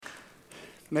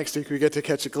Next week we get to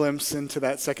catch a glimpse into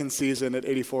that second season at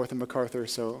 84th and MacArthur,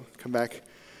 so come back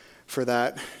for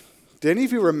that. Do any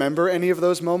of you remember any of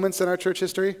those moments in our church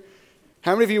history?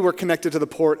 How many of you were connected to the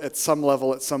Port at some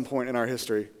level at some point in our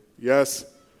history? Yes.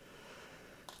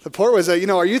 The Port was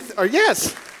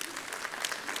yes.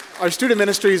 Our student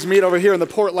ministries meet over here in the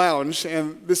Port Lounge,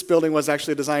 and this building was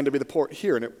actually designed to be the Port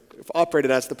here, and it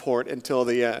operated as the Port until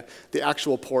the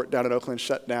actual Port down in Oakland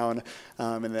shut down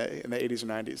in the 80s or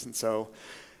 90s. And so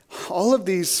all of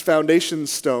these foundation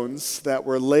stones that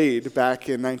were laid back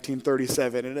in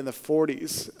 1937 and in the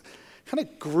 40s kind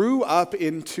of grew up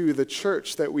into the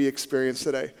church that we experience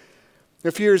today.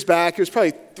 A few years back, it was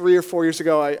probably 3 or 4 years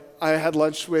ago, I had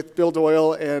lunch with Bill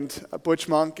Doyle and Butch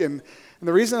Monk, and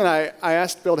the reason that I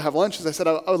asked Bill to have lunch is I said,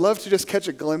 I would love to just catch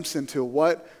a glimpse into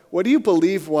what do you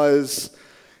believe is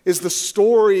the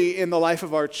story in the life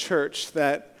of our church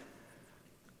that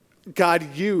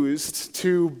God used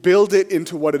to build it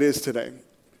into what it is today.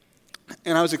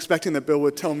 And I was expecting that Bill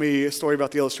would tell me a story about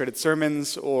the illustrated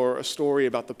sermons or a story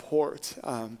about the Port.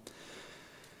 And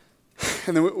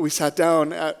then we sat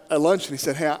down at lunch, and he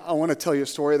said, hey, I want to tell you a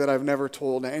story that I've never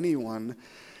told anyone.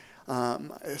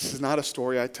 This is not a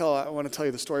story I want to tell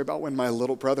you the story about when my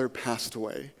little brother passed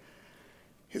away.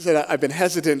 He said, I've been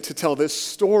hesitant to tell this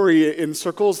story in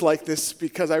circles like this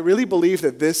because I really believe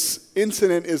that this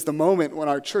incident is the moment when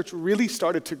our church really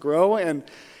started to grow, and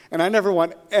I never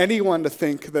want anyone to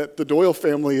think that the Doyle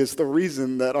family is the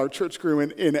reason that our church grew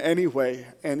in any way.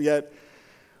 And yet,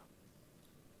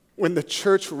 when the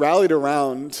church rallied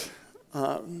around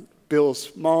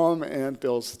Bill's mom and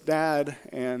Bill's dad,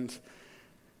 and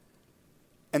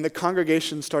the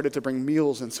congregation started to bring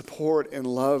meals and support and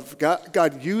love,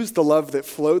 God used the love that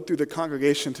flowed through the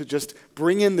congregation to just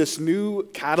bring in this new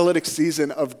catalytic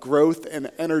season of growth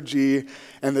and energy,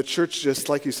 and the church, just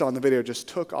like you saw in the video, just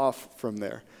took off from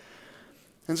there.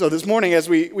 And so this morning, as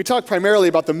we talk primarily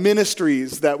about the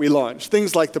ministries that we launched,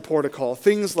 things like the Portical,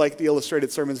 things like the illustrated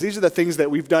sermons, these are the things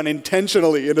that we've done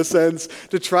intentionally, in a sense,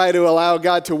 to try to allow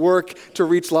God to work to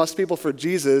reach lost people for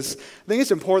Jesus. I think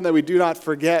it's important that we do not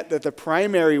forget that the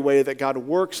primary way that God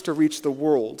works to reach the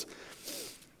world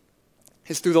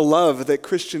is through the love that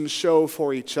Christians show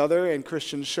for each other and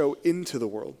Christians show into the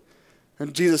world.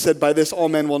 And Jesus said, by this all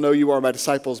men will know you are my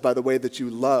disciples, by the way that you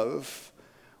love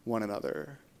one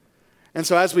another. And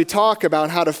so as we talk about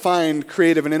how to find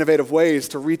creative and innovative ways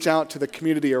to reach out to the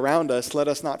community around us, let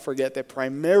us not forget that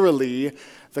primarily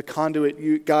the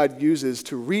conduit God uses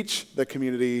to reach the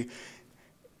community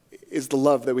is the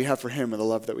love that we have for Him and the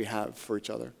love that we have for each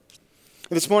other.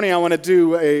 And this morning I want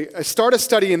to start a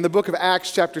study in the book of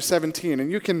Acts chapter 17.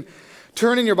 And you can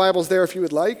turn in your Bibles there if you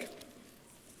would like.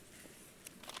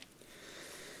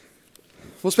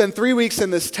 We'll spend 3 weeks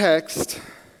in this text.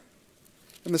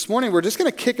 And this morning, we're just going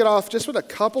to kick it off just with a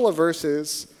couple of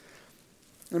verses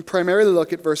and primarily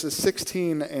look at verses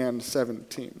 16 and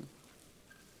 17.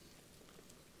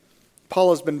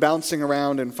 Paul has been bouncing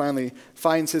around and finally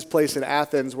finds his place in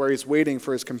Athens where he's waiting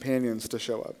for his companions to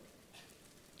show up.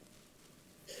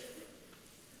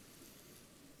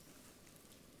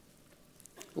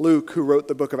 Luke, who wrote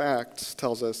the book of Acts,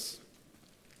 tells us,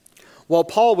 while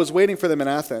Paul was waiting for them in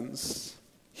Athens,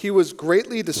 he was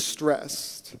greatly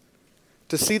distressed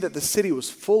to see that the city was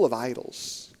full of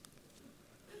idols.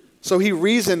 So he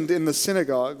reasoned in the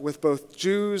synagogue with both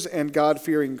Jews and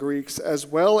God-fearing Greeks, as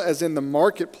well as in the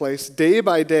marketplace day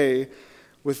by day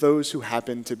with those who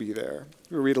happened to be there.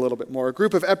 We'll read a little bit more. A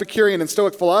group of Epicurean and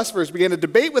Stoic philosophers began to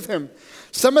debate with him.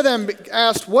 Some of them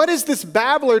asked, what is this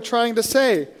babbler trying to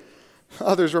say?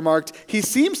 Others remarked, he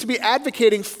seems to be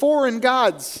advocating foreign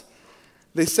gods.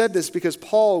 They said this because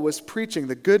Paul was preaching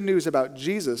the good news about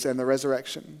Jesus and the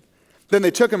resurrection. Then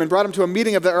they took him and brought him to a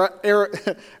meeting of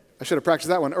the I should have practiced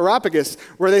that one, Areopagus,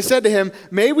 where they said to him,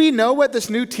 may we know what this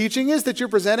new teaching is that you're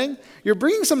presenting? You're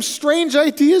bringing some strange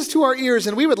ideas to our ears,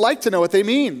 and we would like to know what they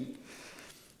mean.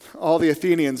 All the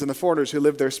Athenians and the foreigners who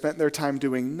lived there spent their time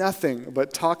doing nothing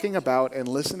but talking about and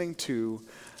listening to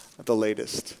the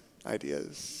latest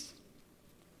ideas.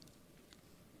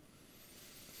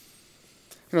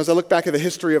 As I look back at the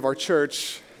history of our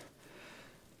church,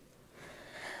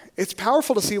 it's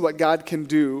powerful to see what God can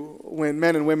do when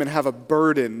men and women have a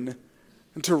burden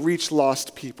to reach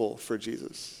lost people for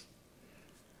Jesus.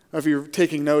 If you're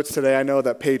taking notes today, I know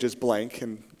that page is blank,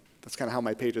 and that's kind of how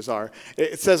my pages are.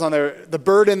 It says on there, the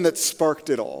burden that sparked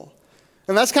it all.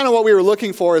 And that's kind of what we were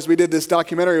looking for as we did this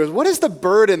documentary, was what is the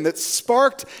burden that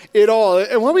sparked it all?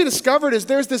 And what we discovered is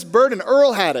there's this burden,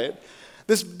 Earl had it,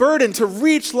 this burden to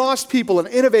reach lost people in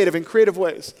innovative and creative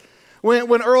ways.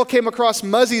 When Earl came across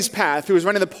Muzzy's path, who was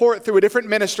running the port through a different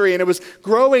ministry, and it was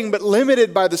growing but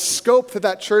limited by the scope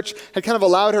that church had kind of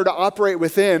allowed her to operate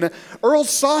within, Earl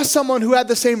saw someone who had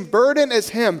the same burden as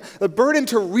him, the burden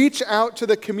to reach out to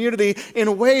the community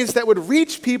in ways that would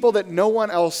reach people that no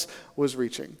one else was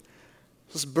reaching.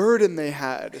 This burden they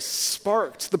had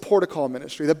sparked the Portical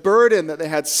ministry. The burden that they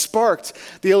had sparked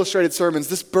the illustrated sermons.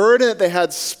 This burden that they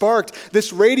had sparked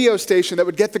this radio station that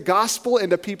would get the gospel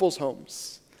into people's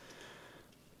homes.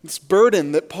 This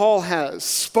burden that Paul has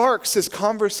sparks his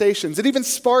conversations. It even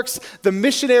sparks the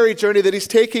missionary journey that he's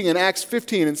taking in Acts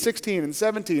 15 and 16 and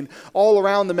 17 all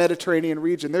around the Mediterranean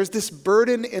region. There's this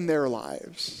burden in their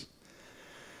lives.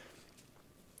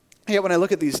 Yet when I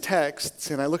look at these texts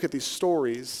and I look at these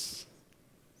stories,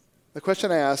 the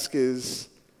question I ask is,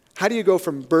 how do you go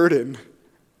from burden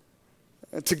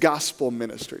to gospel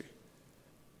ministry?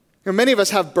 Many of us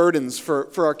have burdens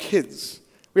for our kids.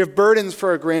 We have burdens for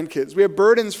our grandkids. We have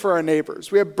burdens for our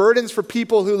neighbors. We have burdens for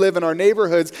people who live in our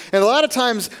neighborhoods. And a lot of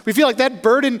times we feel like that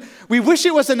burden, we wish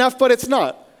it was enough, but it's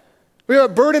not. We have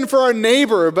a burden for our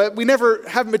neighbor, but we never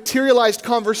have materialized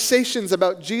conversations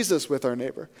about Jesus with our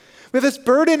neighbor. We have this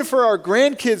burden for our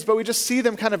grandkids, but we just see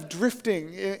them kind of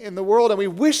drifting in the world, and we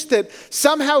wish that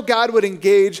somehow God would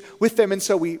engage with them. And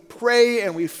so we pray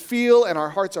and we feel, and our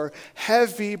hearts are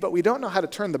heavy, but we don't know how to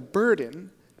turn the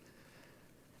burden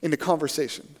into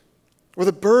conversation, or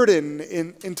the burden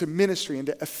into ministry,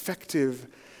 into effective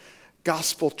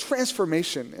gospel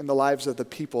transformation in the lives of the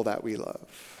people that we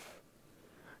love.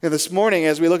 And this morning,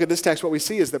 as we look at this text, what we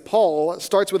see is that Paul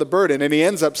starts with a burden, and he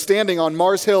ends up standing on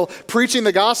Mars Hill preaching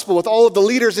the gospel with all of the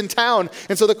leaders in town.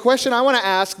 And so the question I want to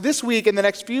ask this week and the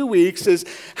next few weeks is,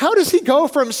 how does he go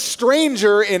from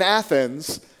stranger in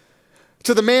Athens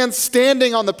to the man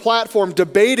standing on the platform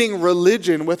debating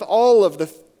religion with all of the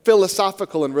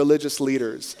philosophical and religious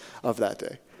leaders of that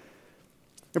day?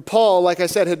 And Paul, like I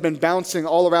said, had been bouncing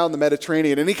all around the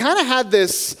Mediterranean, and he kind of had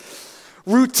this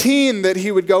routine that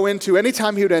he would go into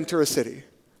anytime he would enter a city.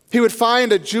 He would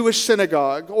find a Jewish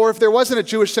synagogue, or if there wasn't a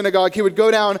Jewish synagogue, he would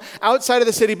go down outside of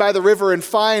the city by the river and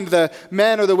find the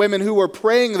men or the women who were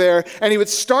praying there, and he would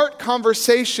start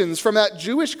conversations from that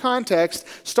Jewish context,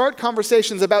 start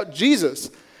conversations about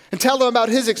Jesus, and tell them about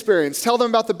his experience, tell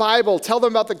them about the Bible, tell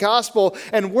them about the gospel,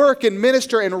 and work and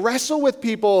minister and wrestle with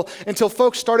people until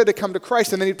folks started to come to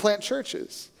Christ, and then he'd plant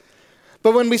churches.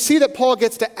 But when we see that Paul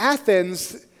gets to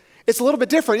Athens, it's a little bit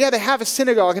different. Yeah, they have a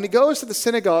synagogue, and he goes to the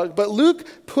synagogue, but Luke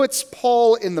puts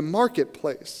Paul in the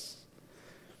marketplace.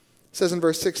 It says in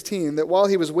verse 16 that while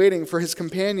he was waiting for his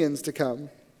companions to come,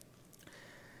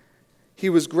 he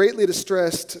was greatly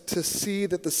distressed to see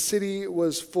that the city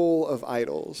was full of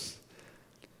idols.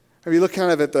 If you look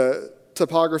kind of at the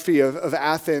topography of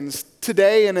Athens,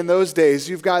 today and in those days,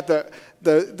 you've got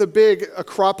the big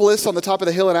Acropolis on the top of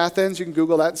the hill in Athens. You can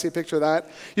Google that and see a picture of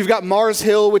that. You've got Mars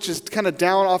Hill, which is kind of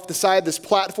down off the side, this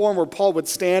platform where Paul would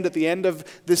stand at the end of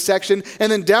this section.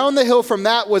 And then down the hill from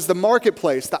that was the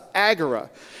marketplace, the Agora.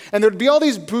 And there'd be all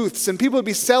these booths, and people would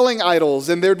be selling idols,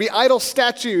 and there'd be idol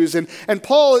statues. And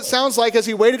Paul, it sounds like, as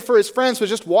he waited for his friends, was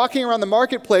just walking around the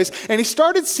marketplace, and he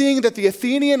started seeing that the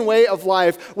Athenian way of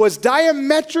life was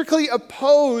diametrically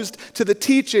opposed to the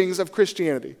teachings of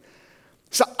Christianity.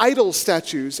 So idol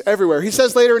statues everywhere. He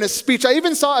says later in his speech, I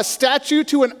even saw a statue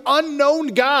to an unknown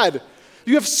God.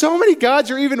 You have so many gods,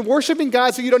 you're even worshiping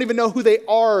gods that you don't even know who they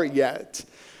are yet.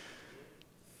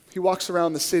 He walks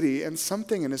around the city, and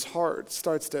something in his heart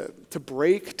starts to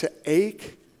break, to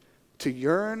ache, to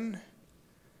yearn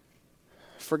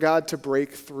for God to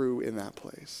break through in that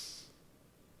place.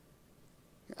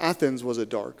 Athens was a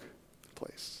dark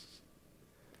place.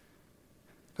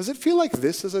 Does it feel like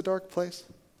this is a dark place?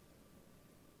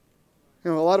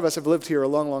 You know, a lot of us have lived here a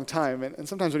long, long time, and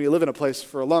sometimes when you live in a place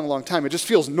for a long, long time, it just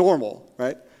feels normal,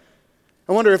 right?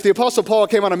 I wonder if the Apostle Paul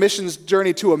came on a missions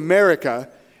journey to America,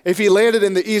 if he landed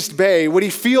in the East Bay, would he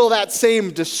feel that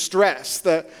same distress,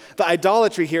 the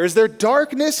idolatry here? Is there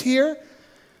darkness here? And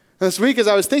this week, as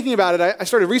I was thinking about it, I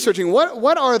started researching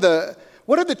what are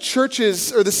the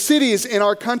churches or the cities in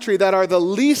our country that are the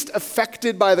least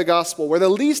affected by the gospel, where the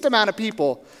least amount of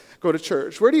people go to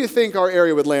church? Where do you think our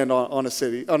area would land on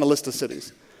a list of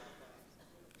cities?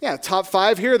 Yeah, top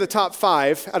 5. Here are the top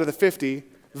 5 out of the 50.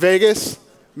 Vegas,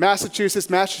 Massachusetts,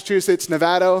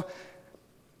 Nevada,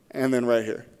 and then right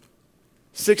here.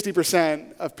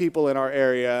 60% of people in our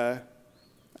area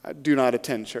do not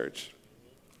attend church.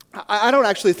 I don't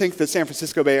actually think the San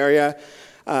Francisco Bay Area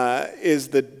is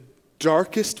the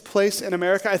darkest place in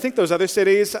America. I think those other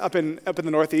cities up in the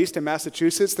Northeast in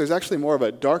Massachusetts, there's actually more of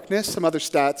a darkness. Some other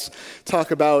stats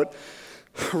talk about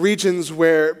regions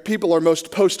where people are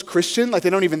most post-Christian, like they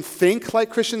don't even think like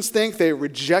Christians think. They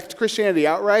reject Christianity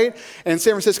outright. And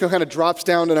San Francisco kind of drops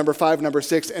down to number 5, number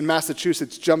 6, and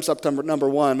Massachusetts jumps up to number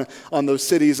 1 on those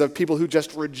cities of people who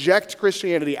just reject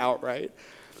Christianity outright.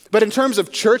 But in terms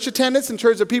of church attendance, in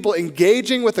terms of people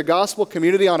engaging with the gospel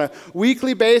community on a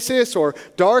weekly basis or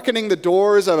darkening the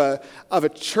doors of a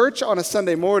church on a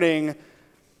Sunday morning,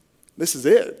 this is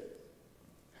it.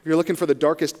 If you're looking for the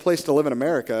darkest place to live in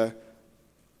America,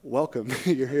 welcome,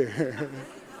 you're here.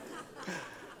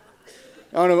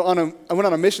 I went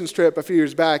on a missions trip a few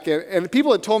years back, and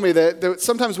people had told me that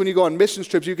sometimes when you go on missions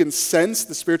trips, you can sense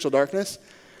the spiritual darkness.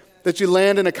 That you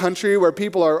land in a country where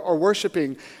people are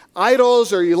worshiping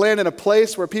idols, or you land in a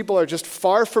place where people are just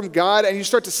far from God, and you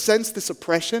start to sense this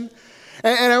oppression.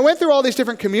 And I went through all these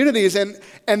different communities, and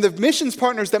the missions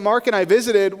partners that Mark and I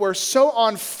visited were so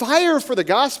on fire for the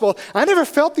gospel. I never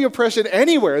felt the oppression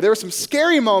anywhere. There were some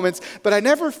scary moments, but I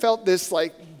never felt this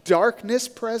like darkness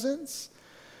presence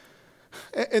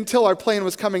until our plane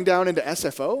was coming down into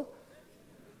SFO.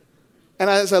 And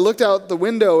as I looked out the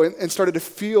window and started to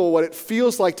feel what it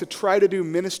feels like to try to do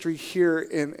ministry here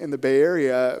in the Bay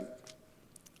Area, it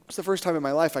was the first time in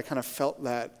my life I kind of felt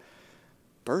that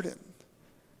burden.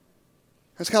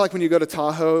 It's kind of like when you go to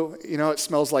Tahoe, it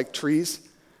smells like trees.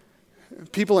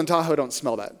 People in Tahoe don't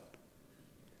smell that.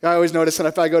 I always notice that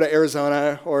if I go to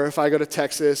Arizona or if I go to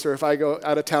Texas or if I go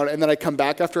out of town and then I come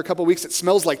back after a couple of weeks, it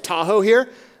smells like Tahoe here.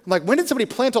 I'm like, when did somebody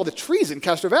plant all the trees in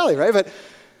Castro Valley, right? But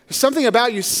there's something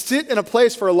about you sit in a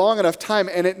place for a long enough time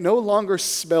and it no longer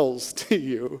smells to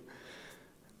you.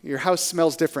 Your house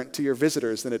smells different to your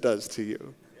visitors than it does to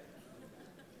you.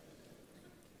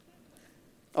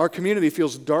 Our community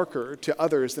feels darker to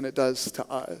others than it does to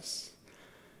us.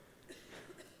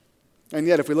 And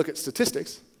yet, if we look at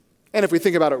statistics, and if we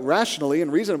think about it rationally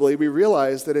and reasonably, we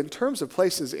realize that in terms of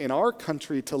places in our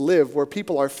country to live where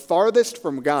people are farthest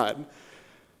from God,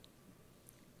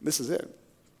 this is it.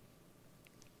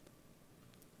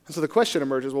 And so the question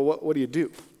emerges, well, what do you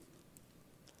do?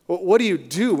 What do you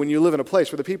do when you live in a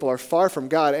place where the people are far from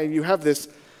God and you have this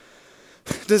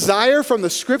desire from the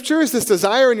scriptures, this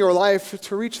desire in your life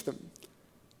to reach them?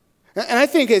 And I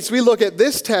think as we look at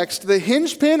this text, the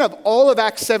hinge pin of all of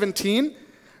Acts 17,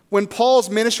 when Paul's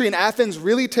ministry in Athens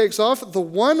really takes off, the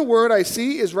one word I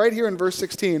see is right here in verse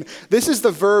 16. This is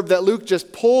the verb that Luke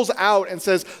just pulls out and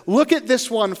says, look at this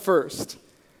one first.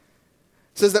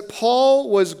 It says that Paul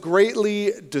was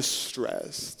greatly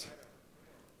distressed.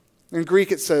 In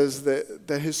Greek it says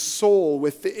that his soul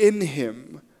within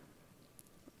him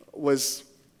was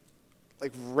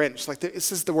like wrenched. It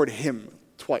says the word him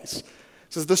twice. It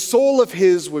says the soul of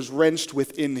his was wrenched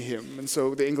within him. And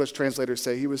so the English translators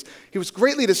say he was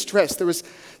greatly distressed. There was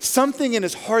something in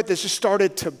his heart that just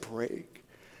started to break.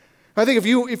 I think if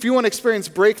you want to experience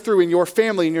breakthrough in your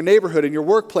family, in your neighborhood, in your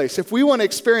workplace, if we want to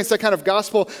experience that kind of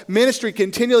gospel ministry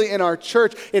continually in our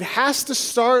church, it has to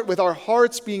start with our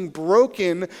hearts being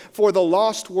broken for the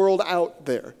lost world out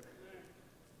there,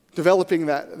 developing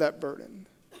that burden.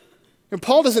 And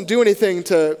Paul doesn't do anything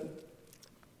to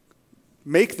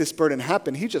make this burden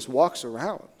happen. He just walks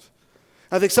around.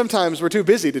 I think sometimes we're too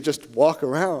busy to just walk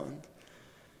around.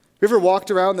 Have you ever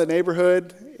walked around the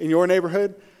neighborhood, in your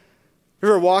neighborhood? Have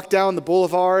you ever walked down the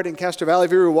boulevard in Castro Valley?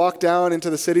 Have you ever walked down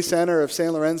into the city center of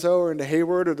San Lorenzo or into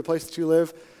Hayward or the place that you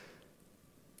live?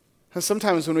 And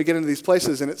sometimes when we get into these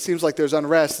places and it seems like there's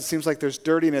unrest, it seems like there's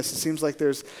dirtiness, it seems like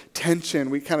there's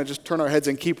tension, we kind of just turn our heads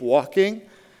and keep walking.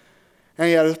 And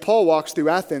yet as Paul walks through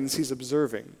Athens, he's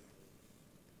observing.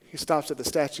 He stops at the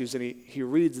statues and he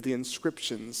reads the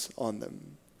inscriptions on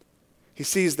them. He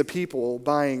sees the people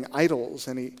buying idols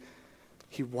and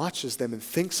he watches them and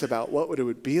thinks about what it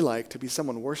would be like to be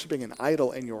someone worshiping an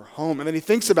idol in your home. And then he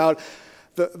thinks about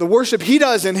the worship he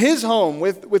does in his home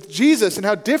with Jesus and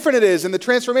how different it is and the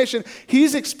transformation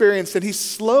he's experienced. And he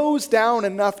slows down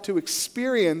enough to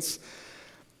experience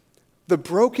the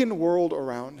broken world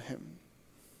around him.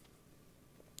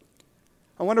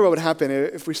 I wonder what would happen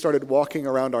if we started walking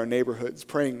around our neighborhoods,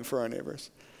 praying for our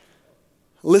neighbors,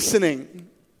 listening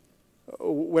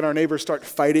when our neighbors start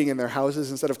fighting in their houses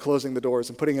instead of closing the doors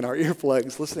and putting in our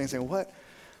earplugs, listening and saying,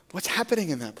 what's happening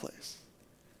in that place?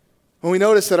 When we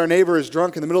notice that our neighbor is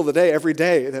drunk in the middle of the day, every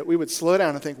day, that we would slow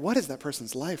down and think, what is that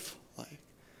person's life like?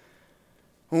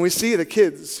 When we see the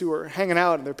kids who are hanging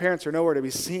out and their parents are nowhere to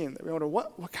be seen, we wonder,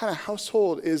 what kind of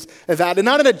household is that? And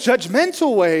not in a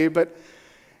judgmental way, but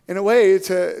in a way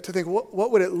to think,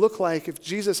 what would it look like if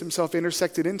Jesus himself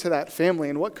intersected into that family?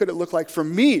 And what could it look like for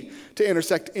me to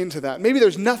intersect into that? Maybe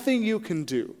there's nothing you can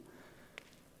do.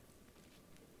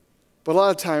 But a lot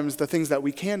of times the things that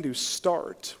we can do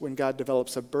start when God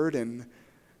develops a burden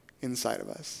inside of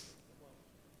us.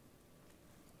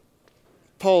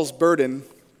 Paul's burden,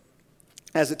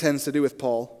 as it tends to do with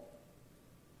Paul,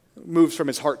 moves from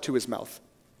his heart to his mouth.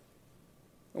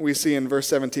 We see in verse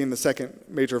 17, the second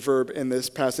major verb in this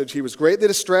passage, he was greatly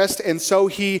distressed, and so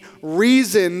he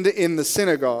reasoned in the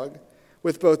synagogue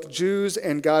with both Jews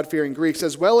and God-fearing Greeks,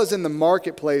 as well as in the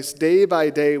marketplace day by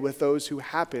day with those who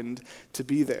happened to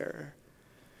be there.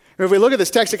 And if we look at this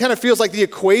text, it kind of feels like the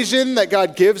equation that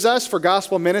God gives us for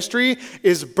gospel ministry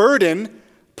is burden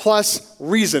plus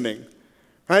reasoning.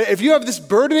 Right? If you have this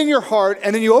burden in your heart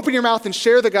and then you open your mouth and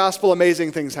share the gospel,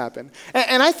 amazing things happen.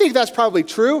 And I think that's probably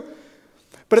true.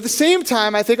 But at the same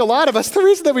time, I think a lot of us, the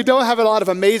reason that we don't have a lot of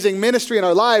amazing ministry in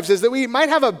our lives is that we might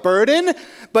have a burden,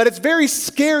 but it's very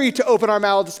scary to open our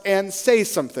mouths and say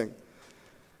something.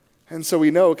 And so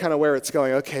we know kind of where it's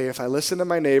going. Okay, if I listen to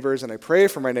my neighbors and I pray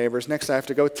for my neighbors, next I have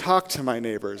to go talk to my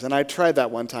neighbors. And I tried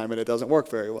that one time and it doesn't work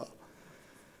very well.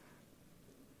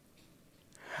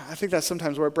 I think that's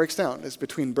sometimes where it breaks down, is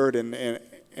between burden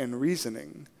and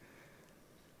reasoning.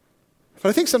 But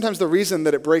I think sometimes the reason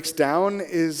that it breaks down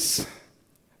is,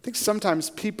 I think sometimes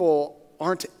people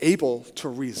aren't able to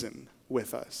reason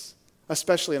with us,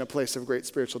 especially in a place of great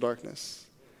spiritual darkness.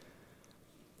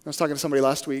 I was talking to somebody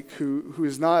last week who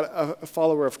is not a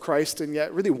follower of Christ and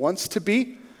yet really wants to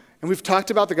be. And we've talked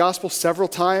about the gospel several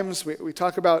times. We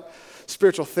talk about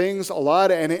spiritual things a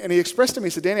lot. And he expressed to me, he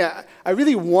said, Danny, I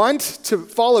really want to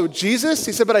follow Jesus.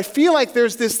 He said, but I feel like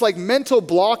there's this like mental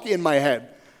block in my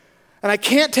head. And I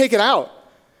can't take it out.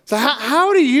 So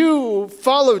how do you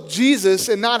follow Jesus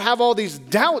and not have all these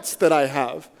doubts that I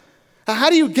have?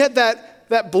 How do you get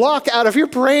that block out of your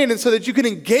brain and so that you can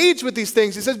engage with these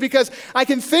things? He says, because I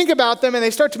can think about them and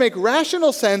they start to make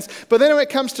rational sense, but then when it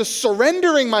comes to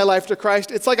surrendering my life to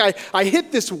Christ, it's like I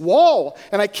hit this wall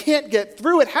and I can't get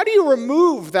through it. How do you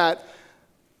remove that?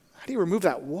 How do you remove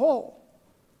that wall?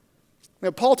 Now,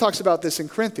 Paul talks about this in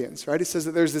Corinthians, right? He says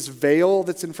that there's this veil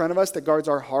that's in front of us that guards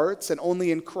our hearts, and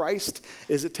only in Christ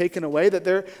is it taken away. That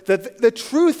the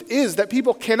truth is that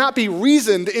people cannot be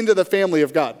reasoned into the family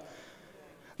of God.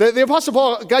 The Apostle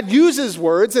Paul, God uses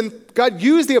words, and God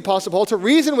used the Apostle Paul to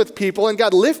reason with people, and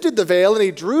God lifted the veil, and he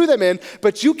drew them in,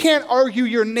 but you can't argue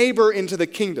your neighbor into the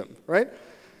kingdom, right?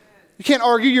 You can't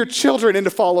argue your children into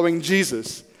following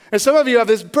Jesus. And some of you have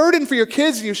this burden for your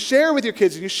kids, and you share with your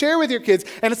kids, and you share with your kids,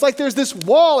 and it's like there's this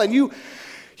wall, and you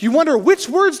wonder, which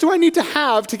words do I need to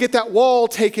have to get that wall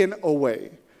taken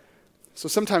away? So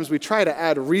sometimes we try to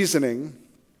add reasoning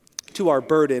to our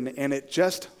burden, and it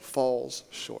just falls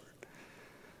short.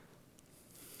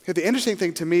 The interesting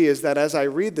thing to me is that as I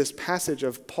read this passage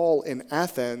of Paul in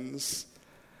Athens,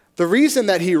 the reason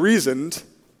that he reasoned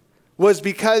was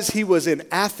because he was in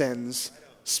Athens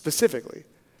specifically.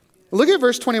 Look at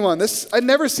verse 21. I'd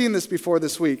never seen this before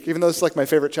this week, even though it's like my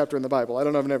favorite chapter in the Bible. I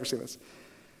don't know if I've never seen this.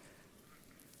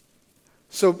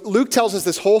 So Luke tells us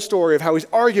this whole story of how he's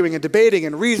arguing and debating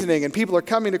and reasoning and people are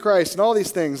coming to Christ and all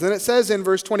these things. And it says in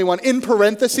verse 21, in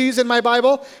parentheses in my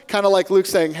Bible, kind of like Luke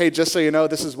saying, hey, just so you know,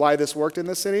 this is why this worked in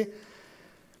this city. It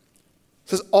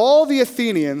says, all the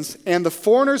Athenians and the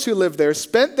foreigners who lived there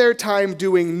spent their time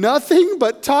doing nothing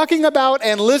but talking about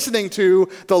and listening to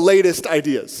the latest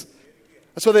ideas.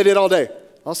 That's what they did all day.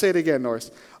 I'll say it again,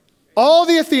 Norris. All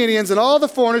the Athenians and all the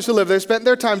foreigners who lived there spent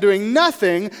their time doing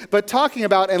nothing but talking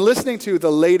about and listening to the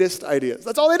latest ideas.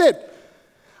 That's all they did.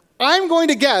 I'm going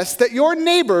to guess that your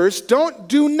neighbors don't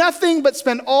do nothing but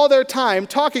spend all their time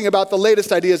talking about the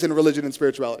latest ideas in religion and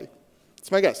spirituality.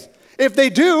 That's my guess. If they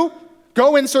do,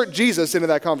 go insert Jesus into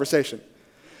that conversation.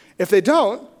 If they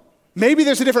don't, maybe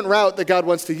there's a different route that God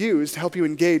wants to use to help you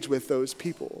engage with those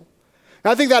people.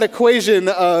 I think that equation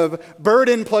of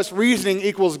burden plus reasoning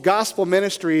equals gospel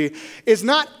ministry is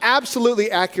not absolutely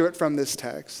accurate from this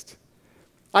text.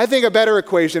 I think a better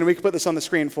equation, and we can put this on the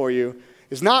screen for you,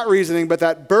 is not reasoning, but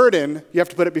that burden, you have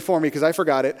to put it before me because I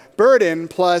forgot it, burden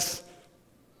plus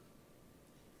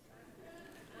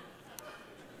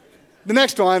the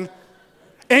next one,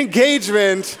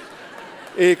 engagement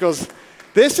equals,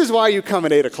 this is why you come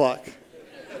at 8 o'clock.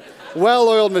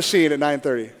 Well-oiled machine at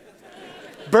 9:30.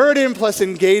 Burden plus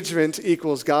engagement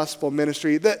equals gospel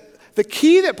ministry. The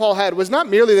key that Paul had was not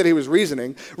merely that he was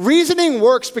reasoning. Reasoning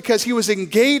works because he was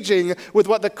engaging with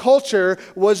what the culture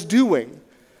was doing.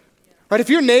 Right? If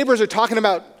your neighbors are talking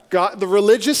about God, the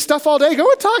religious stuff all day,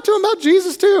 go and talk to them about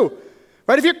Jesus too.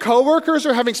 Right? If your coworkers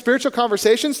are having spiritual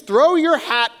conversations, throw your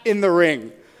hat in the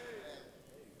ring.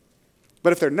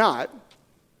 But if they're not,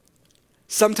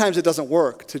 sometimes it doesn't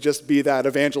work to just be that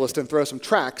evangelist and throw some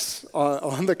tracts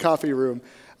on the coffee room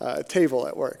table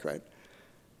at work, right?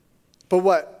 But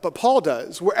what Paul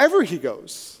does, wherever he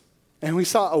goes, And we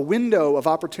saw a window of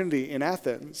opportunity in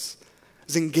Athens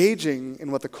as engaging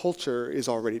in what the culture is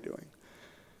already doing.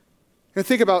 And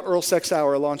think about Earl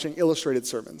Sexauer launching illustrated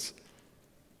sermons.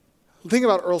 Think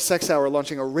about Earl Sexauer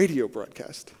launching a radio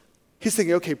broadcast. He's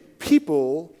thinking, okay,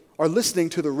 people are listening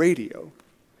to the radio.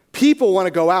 People want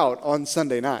to go out on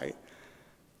Sunday night.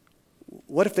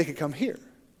 What if they could come here?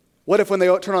 What if when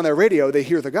they turn on their radio, they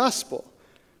hear the gospel?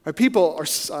 Right? People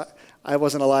are, I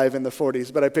wasn't alive in the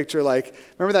 40s, but I picture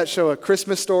remember that show, A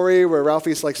Christmas Story, where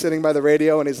Ralphie's sitting by the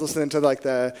radio and he's listening to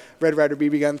the Red Ryder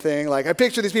BB gun thing? I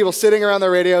picture these people sitting around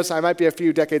their radios. I might be a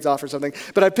few decades off or something,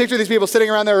 but I picture these people sitting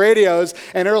around their radios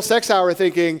and Earl Sexauer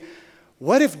thinking,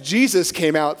 what if Jesus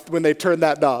came out when they turned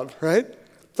that knob, right?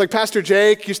 It's like Pastor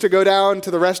Jake used to go down to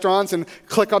the restaurants and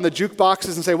click on the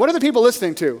jukeboxes and say, what are the people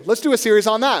listening to? Let's do a series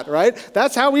on that, right?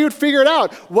 That's how we would figure it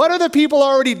out. What are the people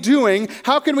already doing?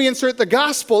 How can we insert the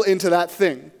gospel into that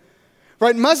thing?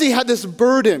 Right? Muzzy had this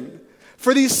burden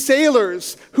for these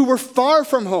sailors who were far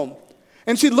from home.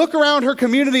 And she'd look around her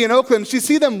community in Oakland, she'd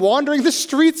see them wandering the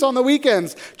streets on the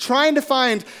weekends, trying to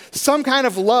find some kind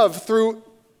of love through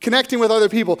connecting with other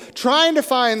people, trying to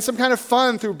find some kind of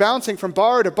fun through bouncing from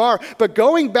bar to bar, but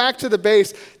going back to the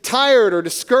base tired or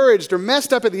discouraged or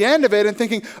messed up at the end of it and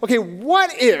thinking, okay,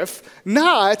 what if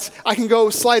not I can go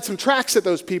slide some tracks at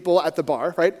those people at the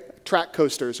bar, right? Track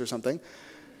coasters or something.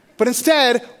 But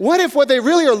instead, what if what they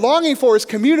really are longing for is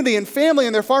community and family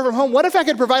and they're far from home? What if I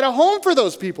could provide a home for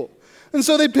those people? And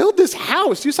so they build this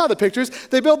house. You saw the pictures.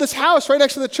 They build this house right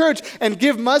next to the church and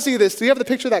give Muzzy this. Do you have the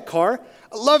picture of that car?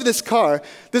 I love this car.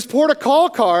 This port-o-call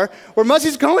car where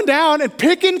Muzzy's going down and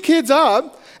picking kids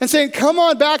up and saying, come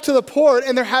on back to the port.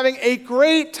 And they're having a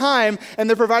great time and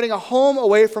they're providing a home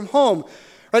away from home.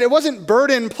 Right? It wasn't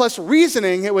burden plus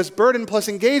reasoning. It was burden plus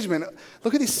engagement.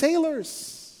 Look at these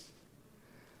sailors.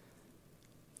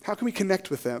 How can we connect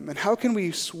with them? And how can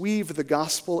we weave the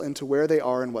gospel into where they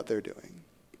are and what they're doing?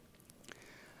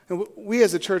 And we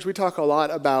as a church, we talk a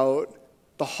lot about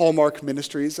the hallmark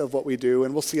ministries of what we do,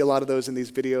 and we'll see a lot of those in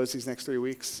these videos these next 3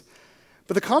 weeks.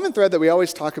 But the common thread that we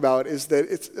always talk about is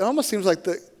that it almost seems like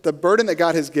the burden that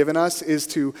God has given us is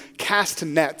to cast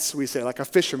nets, we say, like a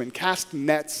fisherman, cast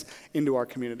nets into our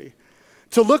community.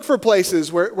 To look for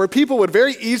places where people would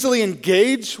very easily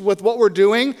engage with what we're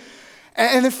doing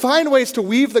and then find ways to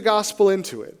weave the gospel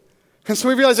into it. And so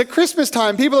we realize at Christmas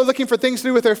time, people are looking for things to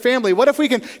do with their family. What if we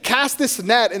can cast this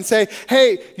net and say,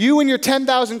 hey, you and your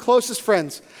 10,000 closest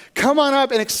friends, come on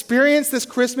up and experience this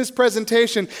Christmas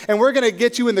presentation, and we're going to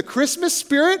get you in the Christmas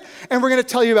spirit, and we're going to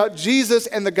tell you about Jesus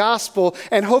and the gospel,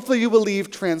 and hopefully you will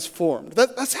leave transformed.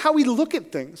 That's how we look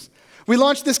at things. We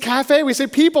launched this cafe. We say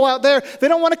people out there, they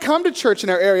don't want to come to church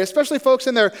in our area, especially folks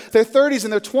in their 30s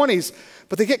and their 20s,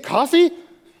 but they get coffee.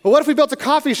 Well, what if we built a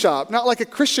coffee shop, not like a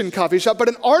Christian coffee shop, but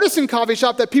an artisan coffee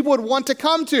shop that people would want to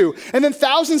come to? And then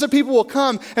thousands of people will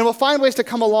come, and we'll find ways to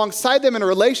come alongside them in a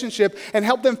relationship and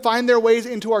help them find their ways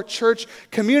into our church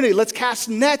community. Let's cast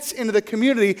nets into the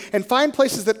community and find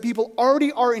places that people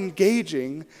already are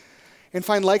engaging and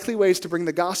find likely ways to bring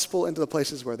the gospel into the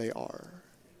places where they are.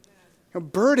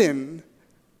 Burden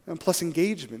plus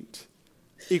engagement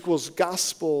equals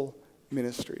gospel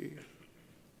ministry.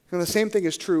 And the same thing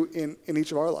is true in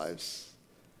each of our lives.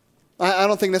 I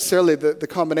don't think necessarily the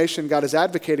combination God is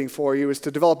advocating for you is to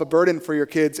develop a burden for your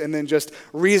kids and then just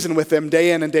reason with them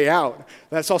day in and day out.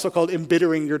 That's also called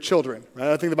embittering your children. Right?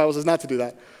 I think the Bible says not to do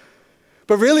that.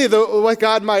 But really, what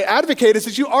God might advocate is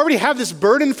that you already have this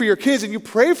burden for your kids and you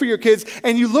pray for your kids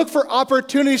and you look for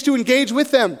opportunities to engage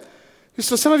with them.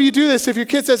 So some of you do this. If your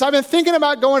kid says, I've been thinking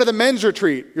about going to the men's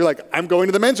retreat, you're like, I'm going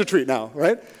to the men's retreat now,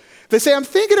 right? They say, I'm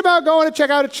thinking about going to check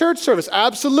out a church service.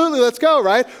 Absolutely, let's go,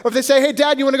 right? Or if they say, hey,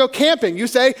 Dad, you want to go camping? You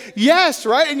say, yes,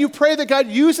 right? And you pray that God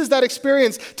uses that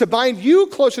experience to bind you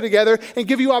closer together and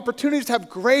give you opportunities to have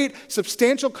great,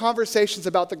 substantial conversations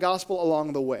about the gospel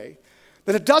along the way.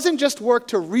 That it doesn't just work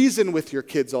to reason with your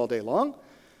kids all day long,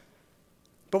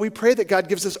 but we pray that God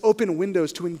gives us open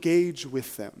windows to engage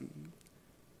with them.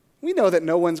 We know that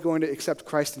no one's going to accept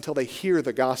Christ until they hear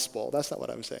the gospel. That's not what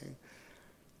I'm saying.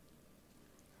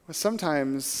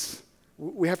 Sometimes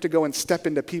we have to go and step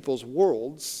into people's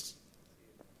worlds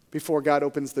before God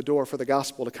opens the door for the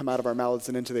gospel to come out of our mouths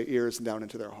and into their ears and down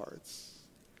into their hearts.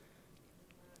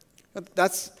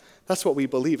 That's what we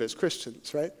believe as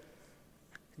Christians, right?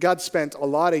 God spent a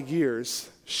lot of years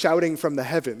shouting from the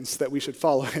heavens that we should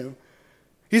follow him.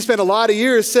 He spent a lot of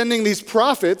years sending these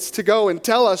prophets to go and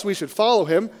tell us we should follow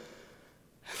him.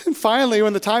 And finally,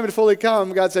 when the time had fully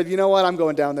come, God said, you know what, I'm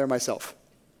going down there myself.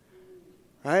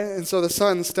 Right? And so the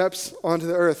Son steps onto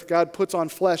the earth. God puts on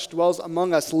flesh, dwells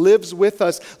among us, lives with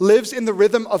us, lives in the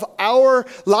rhythm of our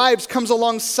lives, comes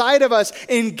alongside of us,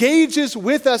 engages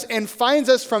with us, and finds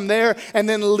us from there, and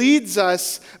then leads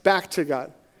us back to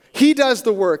God. He does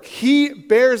the work. He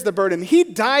bears the burden. He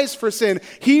dies for sin.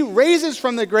 He raises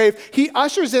from the grave. He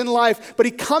ushers in life, but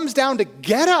he comes down to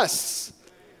get us.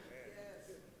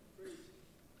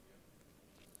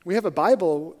 We have a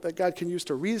Bible that God can use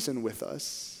to reason with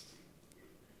us.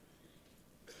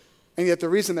 And yet the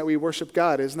reason that we worship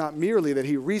God is not merely that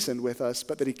he reasoned with us,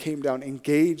 but that he came down,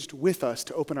 engaged with us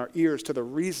to open our ears to the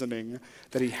reasoning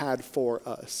that he had for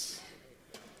us.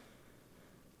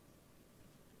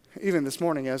 Even this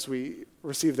morning as we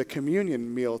receive the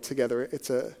communion meal together, it's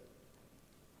a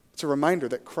reminder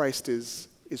that Christ is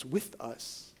with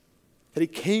us, that he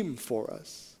came for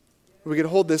us. We could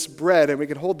hold this bread and we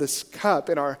could hold this cup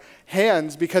in our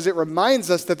hands because it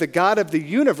reminds us that the God of the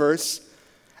universe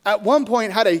at one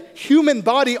point had a human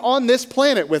body on this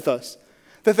planet with us.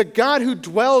 That the God who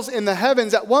dwells in the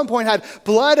heavens at one point had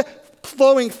blood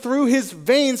flowing through his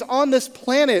veins on this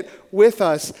planet with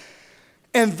us.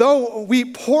 And though we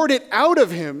poured it out of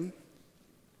him,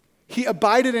 he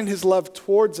abided in his love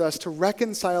towards us to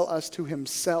reconcile us to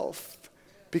himself.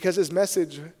 Because his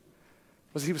message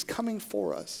was he was coming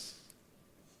for us.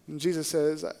 And Jesus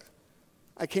says,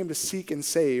 I came to seek and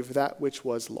save that which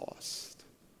was lost.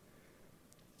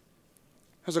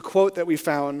 There's a quote that we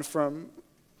found from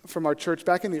our church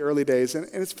back in the early days, and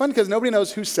it's fun because nobody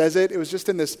knows who says it. It was just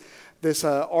in this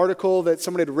article that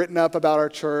someone had written up about our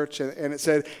church, and it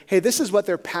said, hey, this is what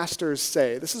their pastors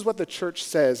say. This is what the church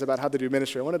says about how they do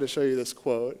ministry. I wanted to show you this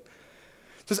quote.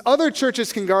 It says, other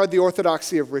churches can guard the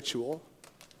orthodoxy of ritual,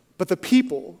 but the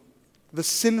people, the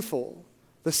sinful,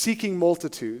 the seeking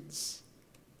multitudes,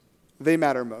 they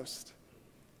matter most.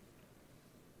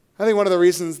 I think one of the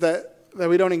reasons that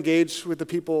we don't engage with the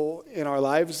people in our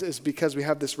lives is because we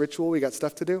have this ritual, we got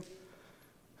stuff to do.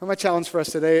 And my challenge for us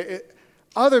today,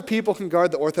 other people can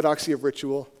guard the orthodoxy of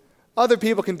ritual. Other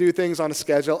people can do things on a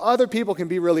schedule. Other people can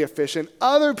be really efficient.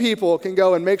 Other people can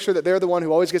go and make sure that they're the one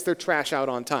who always gets their trash out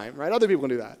on time, right? Other people can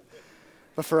do that.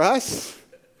 But for us,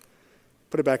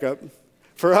 put it back up.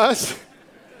 For us,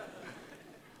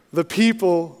 the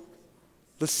people,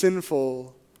 the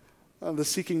sinful, the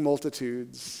seeking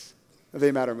multitudes,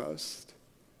 they matter most.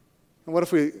 And what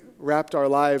if we wrapped our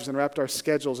lives and wrapped our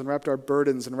schedules and wrapped our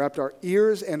burdens and wrapped our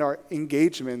ears and our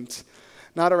engagement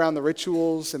not around the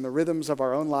rituals and the rhythms of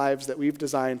our own lives that we've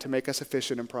designed to make us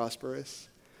efficient and prosperous?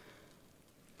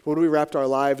 What if we wrapped our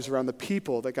lives around the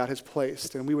people that God has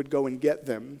placed and we would go and get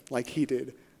them like he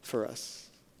did for us?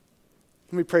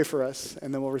 Let me pray for us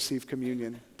and then we'll receive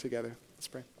communion together. Let's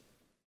pray.